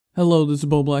Hello, this is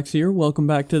Boblax here, welcome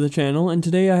back to the channel, and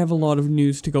today I have a lot of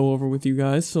news to go over with you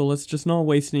guys, so let's just not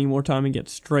waste any more time and get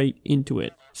straight into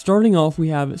it. Starting off, we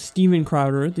have Steven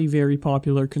Crowder, the very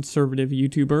popular conservative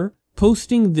YouTuber,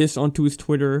 posting this onto his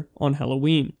Twitter on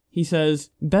Halloween. He says,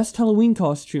 "Best Halloween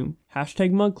costume,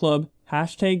 hashtag Mug Club,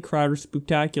 hashtag Crowder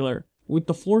Spooktacular," with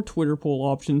the 4 Twitter poll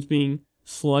options being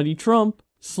Slutty Trump,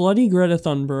 Slutty Greta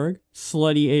Thunberg,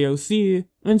 Slutty AOC,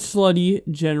 and Slutty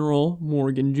General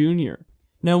Morgan Jr.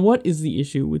 Now, what is the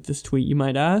issue with this tweet, you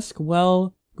might ask?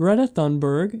 Well, Greta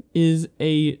Thunberg is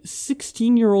a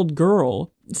 16-year-old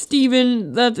girl.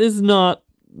 Steven, that is not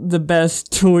the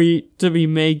best tweet to be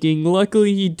making.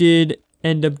 Luckily, he did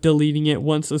end up deleting it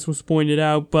once this was pointed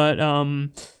out, but,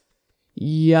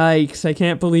 yikes, I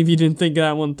can't believe you didn't think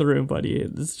that one through, buddy.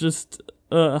 It's just,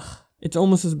 ugh. It's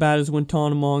almost as bad as when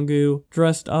Tana Mongeau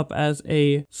dressed up as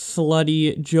a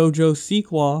slutty JoJo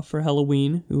Siwa for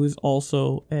Halloween, who is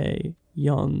also a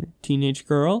young teenage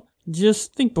girl.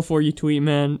 Just think before you tweet,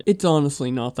 man. It's honestly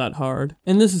not that hard.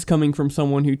 And this is coming from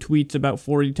someone who tweets about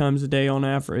 40 times a day on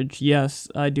average. Yes,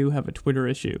 I do have a Twitter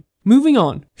issue. Moving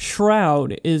on,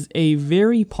 Shroud is a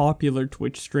very popular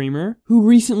Twitch streamer who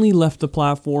recently left the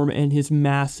platform and his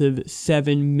massive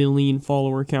 7 million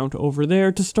follower count over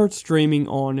there to start streaming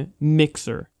on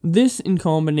Mixer. This, in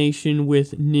combination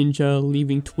with Ninja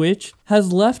leaving Twitch,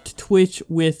 has left Twitch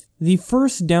with the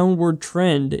first downward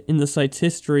trend in the site's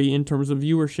history in terms of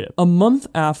viewership. A month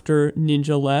after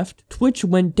Ninja left, Twitch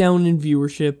went down in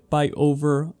viewership by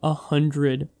over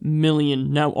 100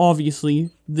 million. Now,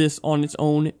 obviously, this on its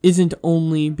own isn't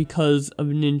only because of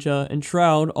Ninja and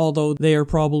Shroud, although they are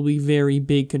probably very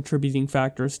big contributing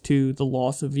factors to the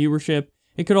loss of viewership.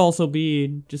 It could also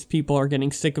be just people are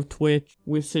getting sick of Twitch,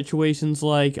 with situations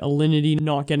like Alinity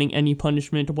not getting any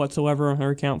punishment whatsoever on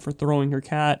her account for throwing her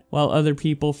cat, while other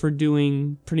people for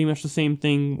doing pretty much the same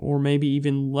thing or maybe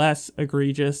even less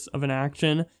egregious of an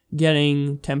action,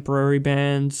 getting temporary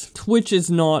bans. Twitch is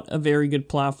not a very good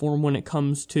platform when it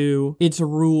comes to its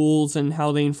rules and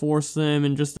how they enforce them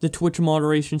and just the Twitch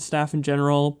moderation staff in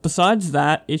general. Besides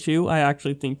that issue, I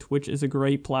actually think Twitch is a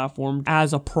great platform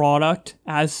as a product,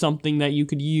 as something that you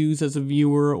could use as a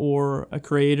viewer or a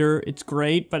creator. It's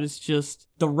great, but it's just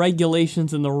the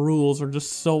regulations and the rules are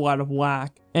just so out of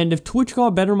whack. And if Twitch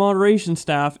got better moderation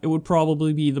staff, it would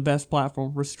probably be the best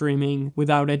platform for streaming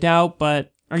without a doubt,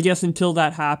 but I guess until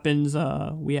that happens,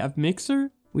 we have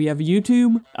Mixer, we have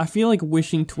YouTube. I feel like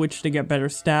wishing Twitch to get better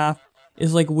staff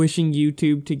is like wishing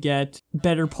YouTube to get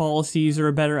better policies or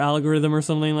a better algorithm or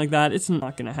something like that. It's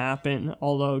not gonna happen,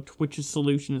 although Twitch's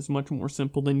solution is much more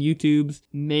simple than YouTube's.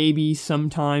 Maybe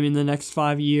sometime in the next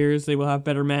 5 years they will have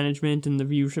better management and the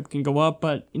viewership can go up,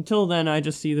 but until then I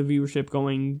just see the viewership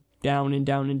going down and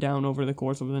down and down over the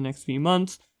course of the next few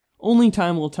months. Only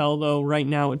time will tell though. Right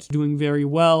now it's doing very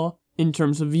well in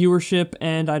terms of viewership,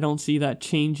 and I don't see that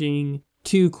changing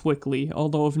too quickly,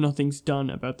 although if nothing's done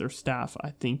about their staff, I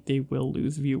think they will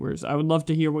lose viewers. I would love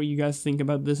to hear what you guys think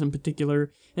about this in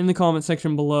particular in the comment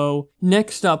section below.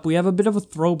 Next up, we have a bit of a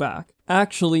throwback.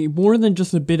 Actually, more than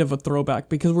just a bit of a throwback,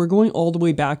 because we're going all the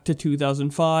way back to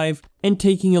 2005 and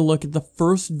taking a look at the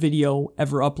first video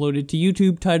ever uploaded to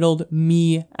YouTube titled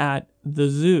Me at the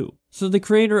Zoo. So the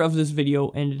creator of this video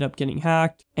ended up getting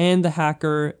hacked, and the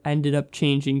hacker ended up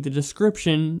changing the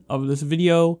description of this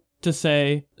video to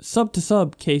say, "Sub to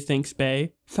sub, K thanks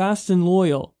Bay, fast and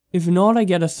loyal. If not, I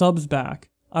get a subs back.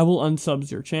 I will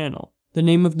unsubs your channel." The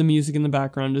name of the music in the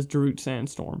background is Darude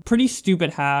Sandstorm. Pretty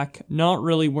stupid hack, not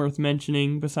really worth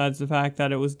mentioning besides the fact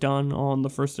that it was done on the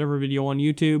first ever video on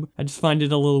YouTube. I just find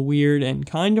it a little weird and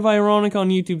kind of ironic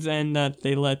on YouTube's end that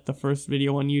they let the first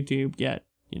video on YouTube get,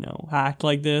 hacked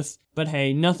like this. But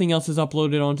hey, nothing else is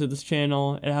uploaded onto this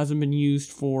channel. It hasn't been used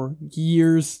for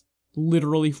years,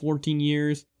 literally 14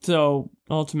 years. So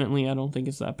ultimately, I don't think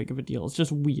it's that big of a deal. It's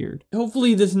just weird.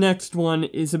 Hopefully this next one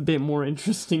is a bit more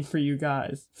interesting for you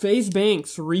guys. FaZe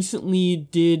Banks recently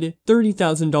did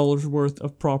 $30,000 worth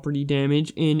of property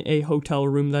damage in a hotel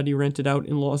room that he rented out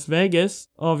in Las Vegas.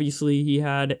 Obviously, he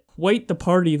had quite the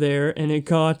party there, and it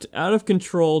got out of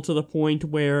control to the point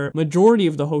where majority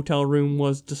of the hotel room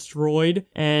was destroyed,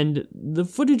 and the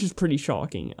footage is pretty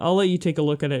shocking. I'll let you take a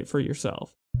look at it for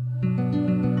yourself.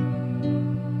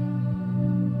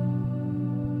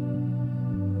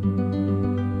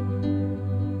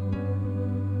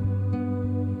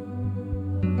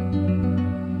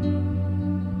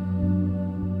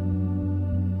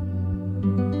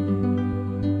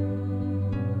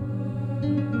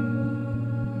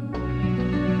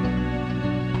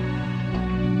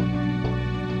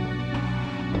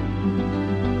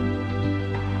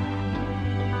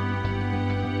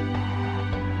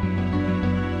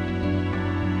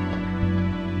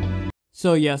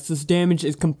 So yes, this damage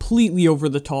is completely over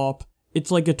the top.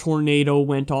 It's like a tornado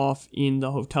went off in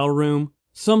the hotel room.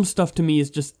 Some stuff to me is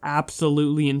just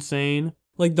absolutely insane.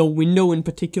 Like the window in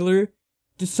particular.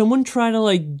 Did someone try to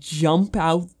like jump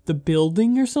out the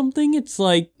building or something? It's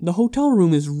like the hotel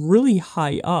room is really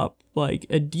high up, like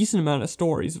a decent amount of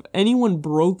stories. If anyone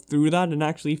broke through that and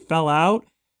actually fell out,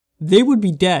 they would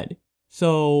be dead.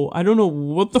 So I don't know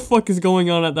what the fuck is going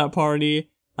on at that party.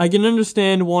 I can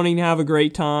understand wanting to have a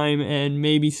great time and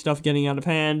maybe stuff getting out of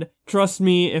hand. Trust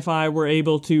me, if I were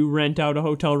able to rent out a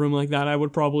hotel room like that, I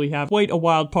would probably have quite a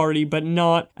wild party, but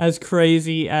not as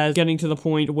crazy as getting to the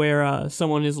point where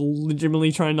someone is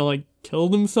legitimately trying to like kill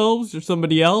themselves or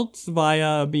somebody else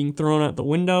via being thrown out the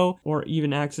window or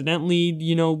even accidentally,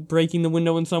 you know, breaking the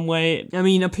window in some way. I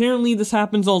mean, apparently this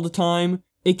happens all the time.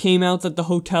 It came out that the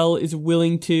hotel is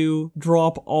willing to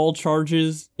drop all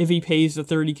charges if he pays the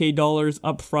 $30K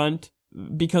up front,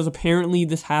 because apparently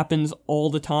this happens all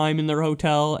the time in their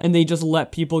hotel, and they just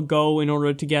let people go in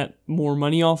order to get more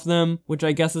money off them, which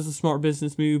I guess is a smart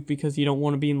business move because you don't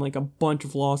want to be in like a bunch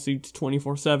of lawsuits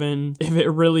 24/7 if it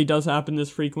really does happen this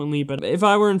frequently. But if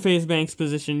I were in FaZe Bank's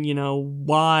position, you know,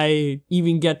 why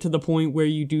even get to the point where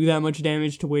you do that much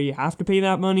damage to where you have to pay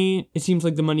that money? It seems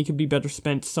like the money could be better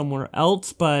spent somewhere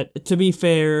else, but to be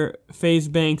fair, FaZe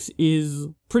Banks is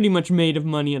pretty much made of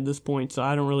money at this point, so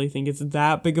I don't really think it's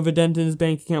that big of a dent in his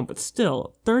bank account, but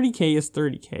still, 30K is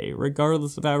 30K,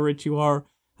 regardless of how rich you are.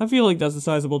 I feel like that's a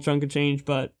sizable chunk of change,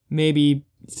 but maybe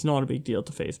it's not a big deal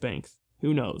to FaZe Banks.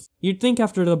 Who knows? You'd think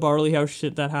after the Barley House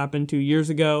shit that happened 2 years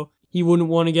ago, he wouldn't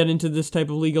want to get into this type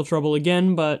of legal trouble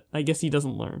again, but I guess he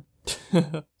doesn't learn.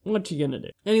 What you gonna do?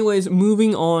 Anyways,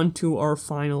 moving on to our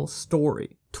final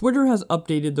story. Twitter has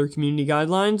updated their community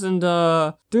guidelines, and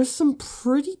there's some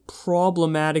pretty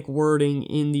problematic wording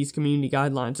in these community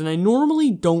guidelines. And I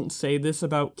normally don't say this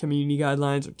about community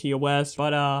guidelines or TOS,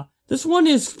 but this one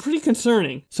is pretty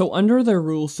concerning. So under their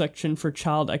rules section for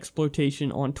child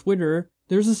exploitation on Twitter,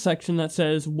 there's a section that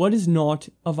says, what is not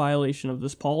a violation of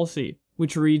this policy?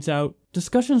 Which reads out,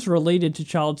 discussions related to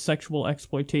child sexual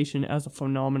exploitation as a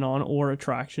phenomenon or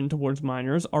attraction towards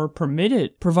minors are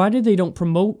permitted, provided they don't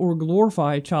promote or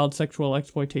glorify child sexual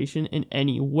exploitation in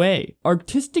any way.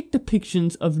 Artistic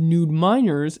depictions of nude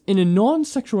minors in a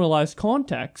non-sexualized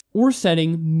context or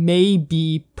setting may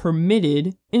be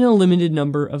permitted in a limited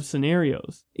number of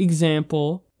scenarios.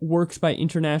 Example, works by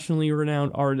internationally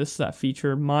renowned artists that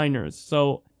feature minors.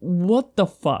 So, what the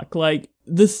fuck? Like,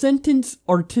 the sentence,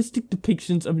 artistic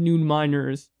depictions of nude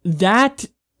minors, that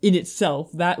in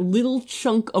itself, that little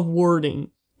chunk of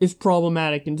wording is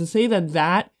problematic. And to say that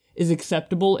that is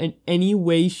acceptable in any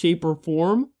way, shape, or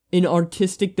form, an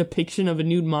artistic depiction of a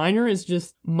nude minor is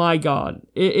just, my god,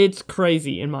 it's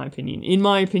crazy in my opinion. In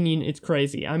my opinion, it's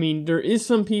crazy. I mean, there is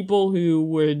some people who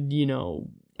would, you know,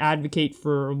 advocate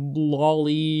for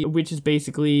lolly, which is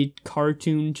basically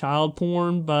cartoon child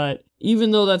porn, but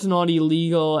even though that's not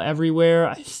illegal everywhere,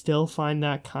 I still find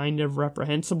that kind of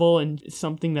reprehensible and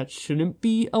something that shouldn't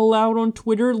be allowed on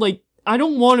Twitter. Like, I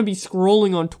don't want to be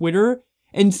scrolling on Twitter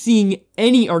and seeing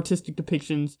any artistic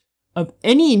depictions of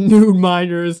any nude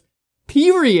minors,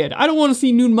 period. I don't want to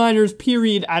see nude minors,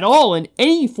 period, at all in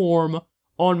any form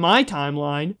on my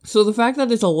timeline. So the fact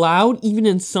that it's allowed even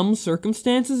in some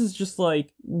circumstances is just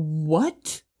like,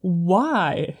 what?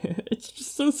 Why? It's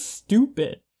just so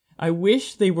stupid. I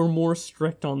wish they were more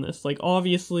strict on this. Like,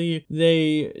 obviously,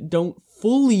 they don't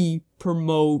fully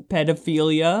promote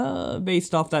pedophilia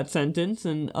based off that sentence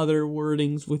and other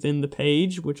wordings within the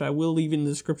page, which I will leave in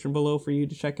the description below for you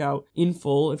to check out in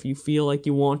full if you feel like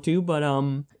you want to. But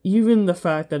even the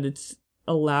fact that it's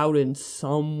allowed in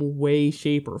some way,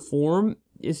 shape, or form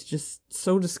is just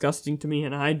so disgusting to me,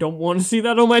 and I don't want to see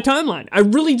that on my timeline. I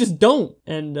really just don't.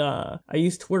 And I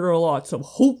use Twitter a lot, so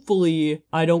hopefully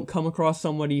I don't come across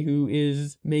somebody who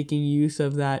is making use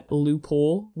of that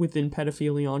loophole within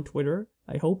pedophilia on Twitter.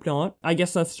 I hope not. I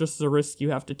guess that's just the risk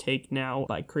you have to take now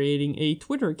by creating a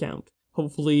Twitter account.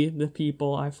 Hopefully the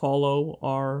people I follow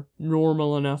are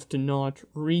normal enough to not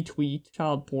retweet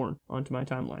child porn onto my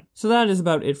timeline. So that is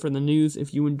about it for the news.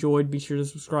 If you enjoyed, be sure to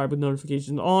subscribe with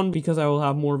notifications on, because I will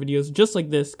have more videos just like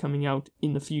this coming out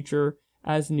in the future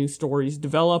as new stories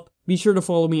develop. Be sure to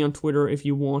follow me on Twitter if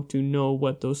you want to know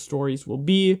what those stories will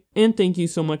be. And thank you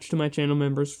so much to my channel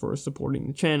members for supporting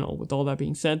the channel. With all that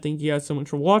being said, thank you guys so much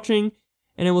for watching,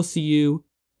 and I will see you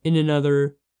in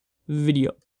another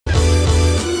video.